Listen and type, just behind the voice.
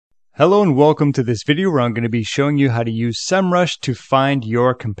Hello and welcome to this video where I'm going to be showing you how to use SEMRush to find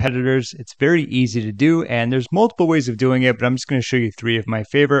your competitors. It's very easy to do and there's multiple ways of doing it, but I'm just going to show you three of my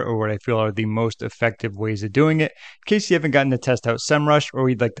favorite or what I feel are the most effective ways of doing it. In case you haven't gotten to test out SEMRush or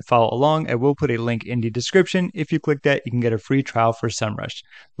you'd like to follow along, I will put a link in the description. If you click that, you can get a free trial for SEMRush.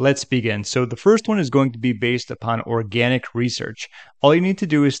 Let's begin. So the first one is going to be based upon organic research. All you need to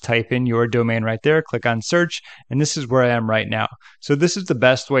do is type in your domain right there, click on search, and this is where I am right now. So this is the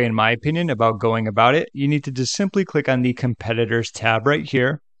best way in my opinion about going about it. You need to just simply click on the competitors tab right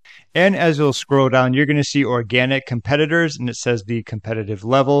here. And as you'll scroll down, you're going to see organic competitors, and it says the competitive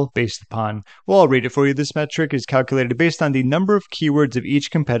level based upon, well, I'll read it for you. This metric is calculated based on the number of keywords of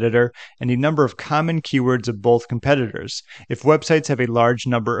each competitor and the number of common keywords of both competitors. If websites have a large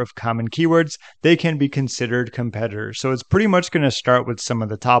number of common keywords, they can be considered competitors. So it's pretty much going to start with some of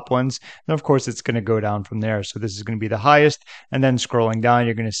the top ones. And of course, it's going to go down from there. So this is going to be the highest. And then scrolling down,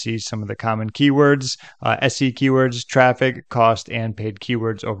 you're going to see some of the common keywords, SE keywords, traffic, cost, and paid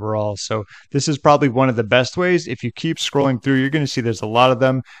keywords overall. So this is probably one of the best ways. If you keep scrolling through, you're going to see there's a lot of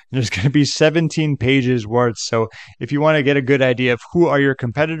them. And there's going to be 17 pages worth. So if you want to get a good idea of who are your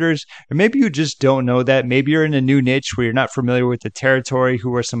competitors, or maybe you just don't know that, maybe you're in a new niche where you're not familiar with the territory,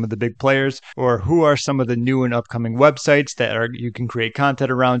 who are some of the big players, or who are some of the new and upcoming websites that you can create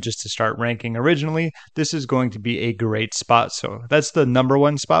content around just to start ranking originally, this is going to be a great spot. So that's the number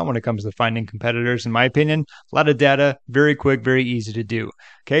one spot when it comes to finding competitors, in my opinion. A lot of data, very quick, very easy to do.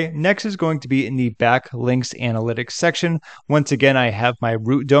 Okay, next is going to be in the Backlinks Analytics section. Once again, I have my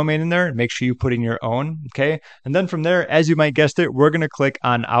root domain in there. Make sure you put in your own, okay? And then from there, as you might guess it, we're going to click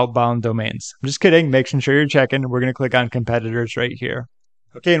on outbound domains. I'm just kidding, making sure you're checking. We're going to click on competitors right here.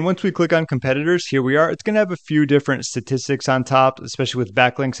 Okay, and once we click on competitors, here we are. It's going to have a few different statistics on top, especially with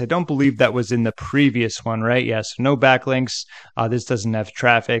backlinks. I don't believe that was in the previous one, right? Yes, no backlinks. This doesn't have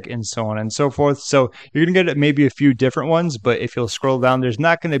traffic and so on and so forth. So you're going to get maybe a few different ones, but if you'll scroll down, there's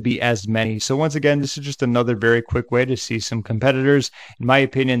not going to be as many. So once again, this is just another very quick way to see some competitors. In my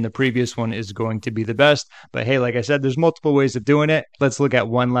opinion, the previous one is going to be the best. But hey, like I said, there's multiple ways of doing it. Let's look at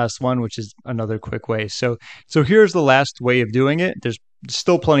one last one, which is another quick way. So here's the last way of doing it. There's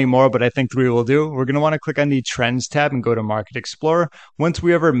still plenty more, but I think three will do. We're going to want to click on the Trends tab and go to Market Explorer. Once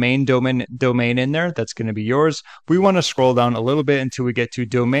we have our main domain in there, that's going to be yours. We want to scroll down a little bit until we get to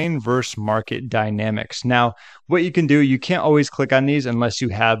Domain versus Market Dynamics. Now, what you can do, you can't always click on these unless you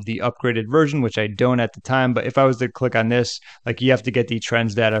have the upgraded version, which I don't at the time. But if I was to click on this, like you have to get the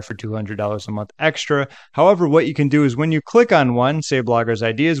trends data for $200 a month extra. However, what you can do is when you click on one, say Bloggers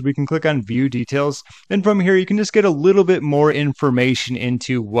Ideas, we can click on View Details. And from here, you can just get a little bit more information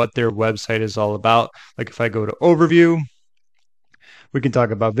into what their website is all about. Like if I go to Overview, we can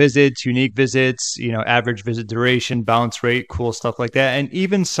talk about visits, unique visits, average visit duration, bounce rate, cool stuff like that. And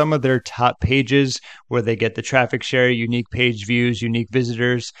even some of their top pages where they get the traffic share, unique page views, unique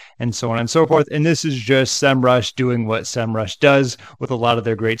visitors, and so on and so forth. And this is just SEMRush doing what SEMRush does with a lot of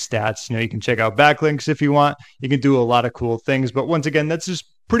their great stats. You can check out backlinks if you want. You can do a lot of cool things. But once again, that's just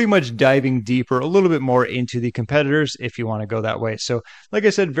pretty much diving deeper, a little bit more into the competitors if you want to go that way. So like I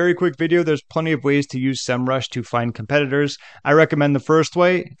said, very quick video. There's plenty of ways to use SEMRush to find competitors. I recommend the first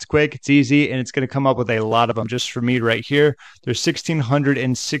way. It's quick, it's easy, and it's going to come up with a lot of them. Just for me right here, there's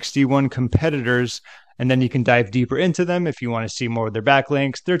 1,661 competitors. And then you can dive deeper into them if you want to see more of their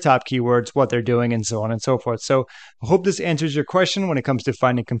backlinks, their top keywords, what they're doing, and so on and so forth. So I hope this answers your question when it comes to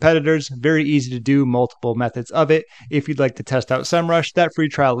finding competitors. Very easy to do, multiple methods of it. If you'd like to test out SEMRush, that free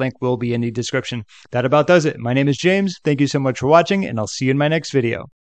trial link will be in the description. That about does it. My name is James. Thank you so much for watching, and I'll see you in my next video.